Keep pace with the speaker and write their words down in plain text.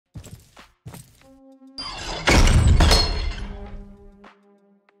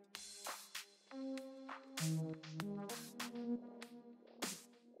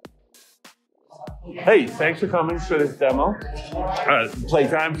Hey, thanks for coming for this demo.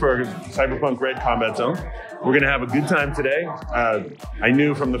 Playtime for Cyberpunk Red Combat Zone. We're gonna have a good time today. I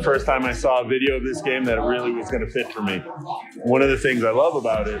knew from the first time I saw a video of this game that it really was gonna fit for me. One of the things I love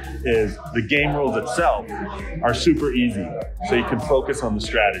about it is the game rules itself are super easy, so you can focus on the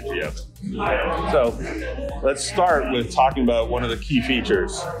strategy of it. So let's start with talking about one of the key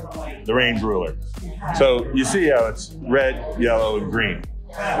features, the range ruler. So you see how it's red, yellow, and green.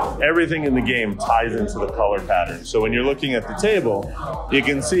 Everything in the game ties into the color pattern. So when you're looking at the table, you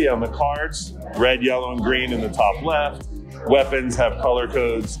can see on the cards, red, yellow, and green in the top left, weapons have color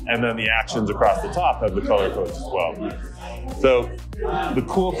codes, and then the actions across the top have the color codes as well. So the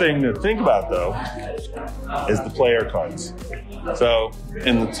cool thing to think about though is the player cards. So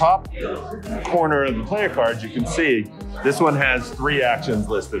in the top corner of the player cards, you can see this one has 3 actions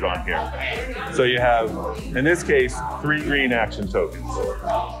listed on here. So you have, in this case, 3 green action tokens.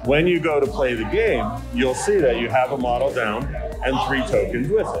 When you go to play the game, you'll see that you have a model down and 3 tokens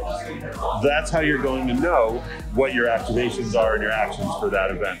with it. That's how you're going to know what your activations are and your actions for that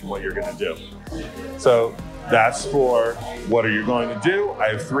event and what you're going to do. So that's for what are you going to do? I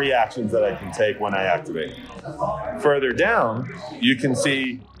have 3 actions that I can take when I activate. Further down, you can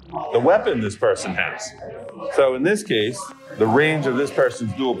see the weapon this person has. So in this case, the range of this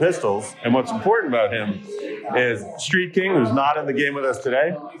person's dual pistols, and what's important about him is Street King, who's not in the game with us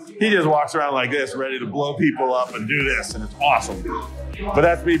today, he just walks around like this, ready to blow people up and do this, and it's awesome. But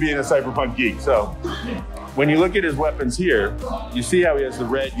that's me being a cyberpunk geek. So when you look at his weapons here, you see how he has the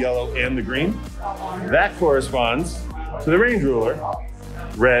red, yellow, and the green? That corresponds to the range ruler,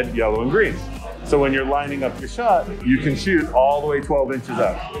 red, yellow, and green. So when you're lining up your shot, you can shoot all the way 12 inches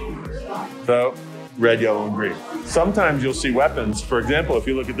out. So red, yellow, and green. Sometimes you'll see weapons. For example, if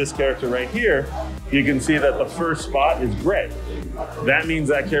you look at this character right here, you can see that the first spot is gray. That means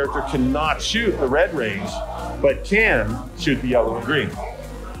that character cannot shoot the red range, but can shoot the yellow and green.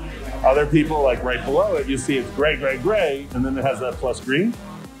 Other people, like right below it, you see it's gray, gray, gray, and then it has that plus green.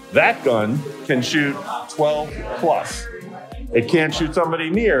 That gun can shoot 12 plus. It can't shoot somebody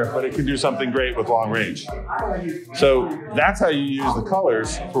near, but it can do something great with long range. So that's how you use the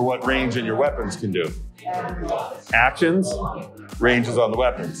colors for what range in your weapons can do. Actions, ranges on the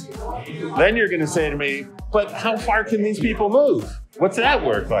weapons. Then you're gonna say to me, but how far can these people move? What's that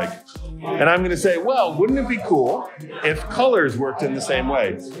work like? And I'm gonna say, well, wouldn't it be cool if colors worked in the same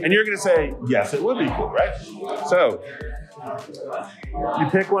way? And you're gonna say, yes, it would be cool, right? So you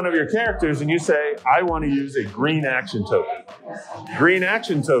pick one of your characters and you say, I want to use a green action token. Green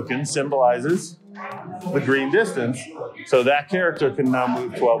action token symbolizes the green distance, so that character can now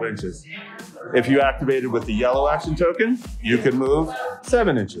move 12 inches. If you activated with the yellow action token, you can move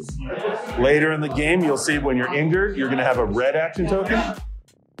 7 inches. Later in the game, you'll see when you're injured, you're going to have a red action token.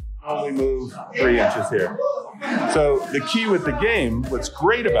 Only move 3 inches here. So the key with the game, what's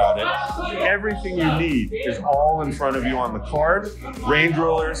great about it, everything you need is all in front of you on the card, range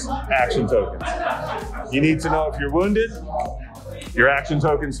rulers, action tokens. You need to know if you're wounded, your action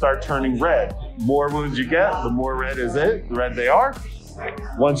tokens start turning red. More wounds you get, the more red they are.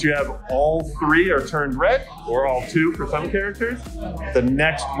 Once you have all 3 are turned red, or all 2 for some characters, the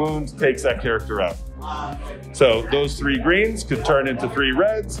next wound takes that character out. So those 3 greens could turn into 3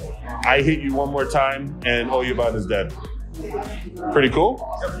 reds. I hit you one more time and Oyuban is dead. Pretty cool?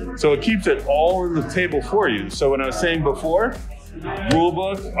 So it keeps it all in the table for you. So when I was saying before, rule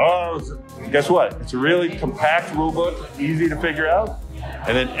book, guess what? It's a really compact rule book, easy to figure out.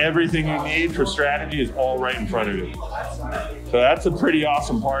 And then everything you need for strategy is all right in front of you. So that's a pretty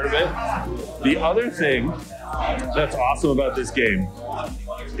awesome part of it. The other thing that's awesome about this game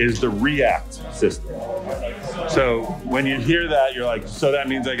is the react system. So when you hear that, you're like, so that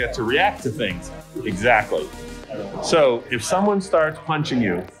means I get to react to things. Exactly. So if someone starts punching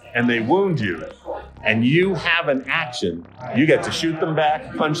you and they wound you and you have an action, you get to shoot them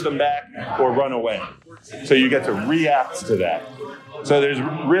back, punch them back, or run away. So you get to react to that. So there's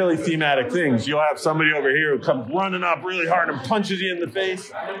really thematic things. You'll have somebody over here who comes running up really hard and punches you in the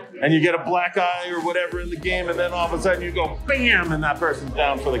face, and you get a black eye or whatever in the game, and then all of a sudden you go bam, and that person's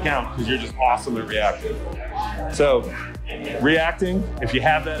down for the count because you're just awesome at reacting. So reacting, if you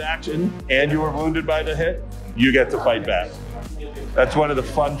have that action and you were wounded by the hit, you get to fight back. That's one of the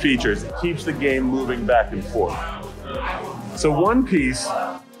fun features. It keeps the game moving back and forth. So one piece,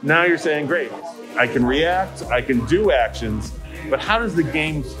 now you're saying, great, I can react, I can do actions, but how does the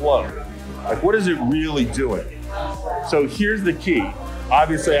game flow? Like, what is it really doing? So here's the key.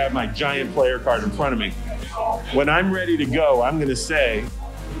 Obviously, I have my giant player card in front of me. When I'm ready to go, I'm gonna say,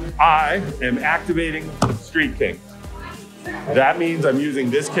 I am activating Street King. That means I'm using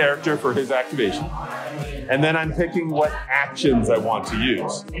this character for his activation. And then I'm picking what actions I want to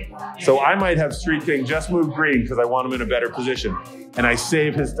use. So I might have Street King just move green because I want him in a better position. And I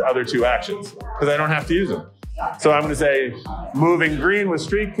save his other 2 actions because I don't have to use them. So I'm going to say moving green with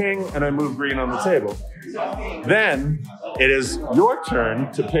Street King, and I move green on the table. Then it is your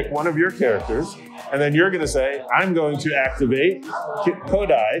turn to pick one of your characters, and then you're going to say, I'm going to activate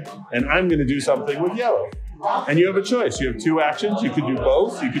Kodai, and I'm going to do something with yellow. And you have a choice. You have 2 actions. You could do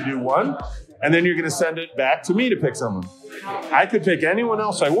both. You could do one. And then you're going to send it back to me to pick someone. I could pick anyone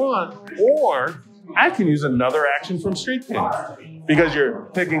else I want, or I can use another action from Street King because you're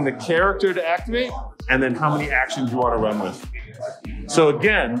picking the character to activate and then how many actions you want to run with. So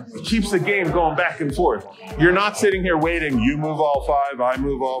again, it keeps the game going back and forth. You're not sitting here waiting, you move all 5, I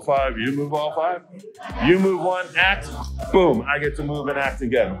move all 5, you move all 5. You move 1, act, boom, I get to move and act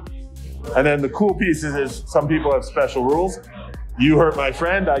again. And then the cool piece is some people have special rules. You hurt my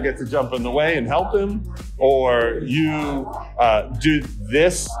friend, I get to jump in the way and help him. Or you do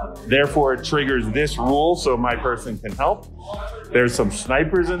this, therefore it triggers this rule so my person can help. There's some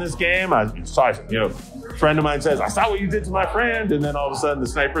snipers in this game. A friend of mine says, I saw what you did to my friend. And then all of a sudden the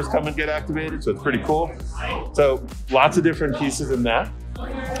snipers come and get activated. So it's pretty cool. So lots of different pieces in that.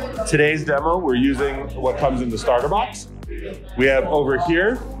 Today's demo, we're using what comes in the starter box. We have over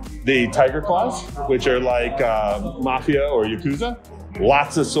here the Tiger Claws, which are like Mafia or Yakuza.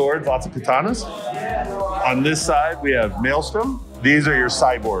 Lots of swords, lots of katanas. On this side, we have Maelstrom. These are your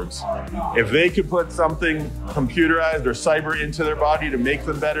cyborgs. If they could put something computerized or cyber into their body to make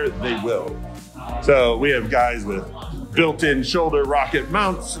them better, they will. So we have guys with built-in shoulder rocket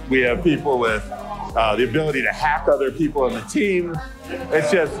mounts. We have people with the ability to hack other people in the team.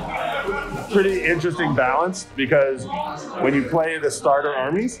 It's just pretty interesting balance because when you play the starter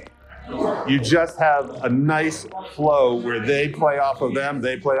armies, you just have a nice flow where they play off of them,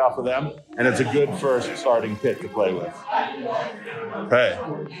 they play off of them, and it's a good first starting pit to play with. Okay.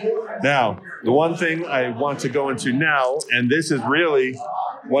 Now, the one thing I want to go into now, and this is really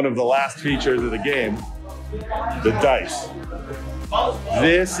one of the last features of the game, the dice.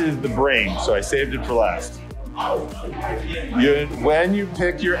 This is the brain, so I saved it for last. When you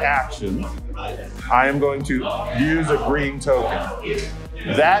pick your action, I am going to use a green token.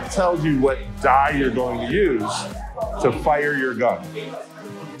 That tells you what die you're going to use to fire your gun.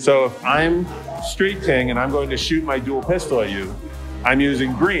 So if I'm Street King and I'm going to shoot my dual pistol at you, I'm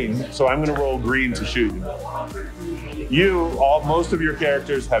using green, so I'm going to roll green to shoot you. Most of your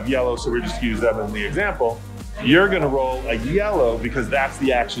characters have yellow, so we're just use them in the example. You're going to roll a yellow because that's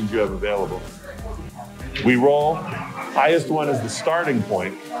the actions you have available. We roll, highest one is the starting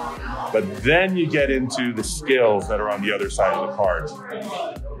point, but then you get into the skills that are on the other side of the card.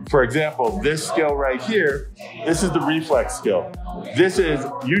 For example, this skill right here, this is the reflex skill. This is,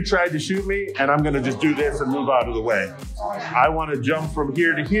 you tried to shoot me and I'm gonna just do this and move out of the way. I wanna jump from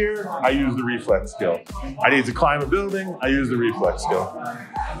here to here, I use the reflex skill. I need to climb a building, I use the reflex skill.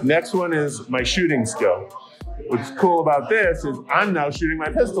 Next one is my shooting skill. What's cool about this is I'm now shooting my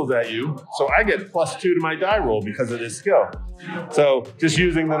pistols at you, so I get +2 to my die roll because of this skill. So just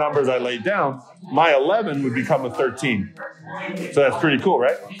using the numbers I laid down, my 11 would become a 13. So that's pretty cool,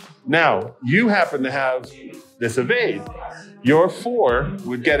 right? Now, you happen to have this evade. Your 4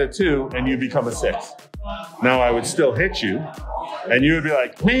 would get a 2 and you become a 6. Now I would still hit you and you would be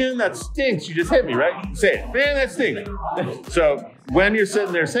like, man, that stinks. You just hit me, right? Say it, man, that stinks. So when you're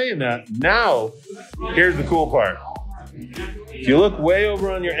sitting there saying that, now here's the cool part. If you look way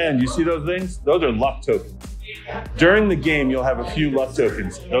over on your end, you see those things? Those are luck tokens. During the game, you'll have a few luck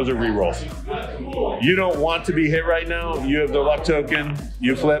tokens. Those are rerolls. You don't want to be hit right now. You have the luck token,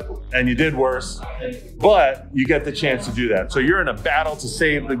 you flip, and you did worse, but you get the chance to do that. So you're in a battle to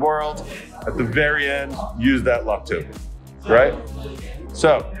save the world. At the very end, use that luck token, right?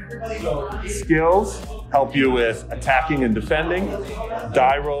 So, skills help you with attacking and defending.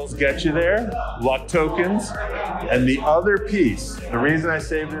 Die rolls get you there. Luck tokens. And the other piece, the reason I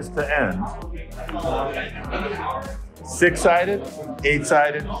saved this to end, 6-sided,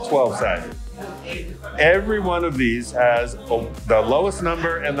 8-sided, 12-sided. Every one of these has the lowest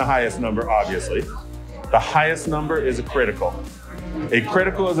number and the highest number, obviously. The highest number is a critical. A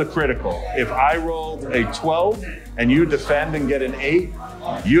critical is a critical. If I rolled a 12 and you defend and get an 8,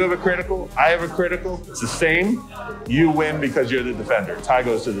 you have a critical, I have a critical, it's the same. You win because you're the defender. Tie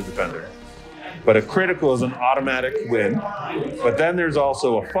goes to the defender. But a critical is an automatic win. But then there's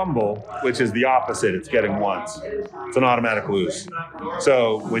also a fumble, which is the opposite. It's getting ones. It's an automatic lose.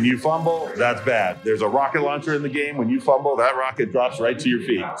 So when you fumble, that's bad. There's a rocket launcher in the game. When you fumble, that rocket drops right to your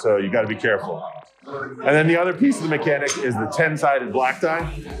feet. So you got to be careful. And then the other piece of the mechanic is the 10-sided black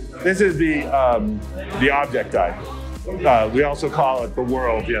die. This is the object die. We also call it the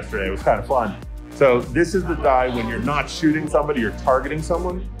world yesterday. It was kind of fun. So this is the die when you're not shooting somebody, you're targeting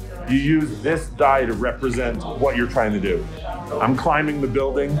someone. You use this die to represent what you're trying to do. I'm climbing the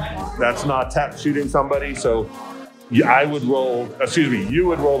building. That's not shooting somebody. So I would roll, you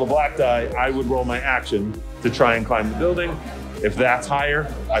would roll the black die. I would roll my action to try and climb the building. If that's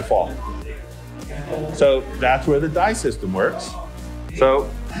higher, I fall. So that's where the die system works. So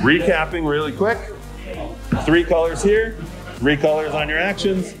recapping really quick, 3 colors here, 3 colors on your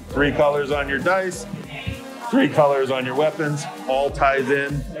actions, 3 colors on your dice, 3 colors on your weapons, all ties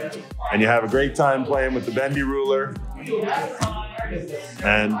in, and you have a great time playing with the bendy ruler.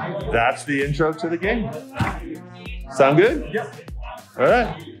 And that's the intro to the game. Sound good? Yep. All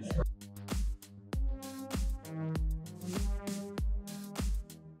right.